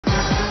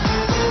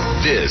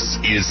This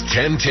is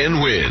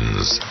 1010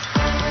 Wins.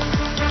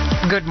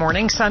 Good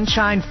morning.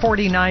 Sunshine,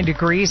 49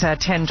 degrees at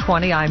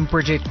 10:20. I'm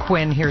Bridget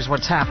Quinn. Here's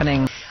what's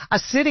happening. A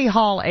City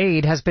Hall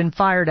aide has been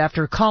fired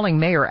after calling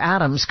Mayor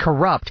Adams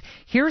corrupt.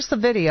 Here's the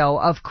video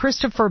of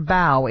Christopher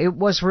Bow. It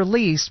was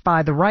released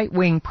by the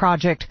right-wing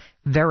project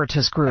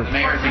Veritas Group. The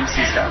mayor thinks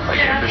he's got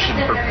ambition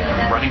for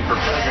running for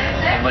president,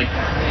 and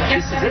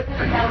this is it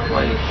for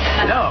you.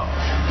 No,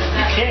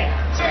 you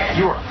can't.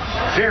 You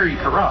are very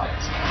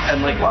corrupt,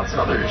 and lots of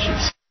other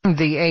issues.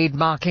 The aide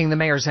mocking the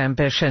mayor's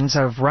ambitions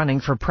of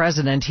running for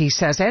president, he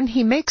says, and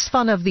he makes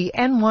fun of the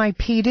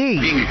NYPD.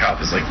 Being a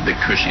cop is the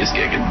cushiest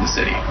gig in the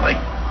city.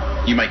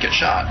 You might get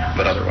shot,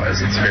 but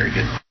otherwise it's very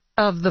good.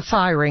 Of the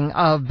firing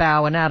of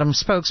Bow, an Adams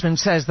spokesman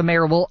says the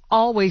mayor will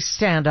always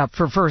stand up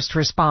for first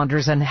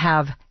responders and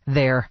have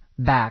their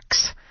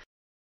backs.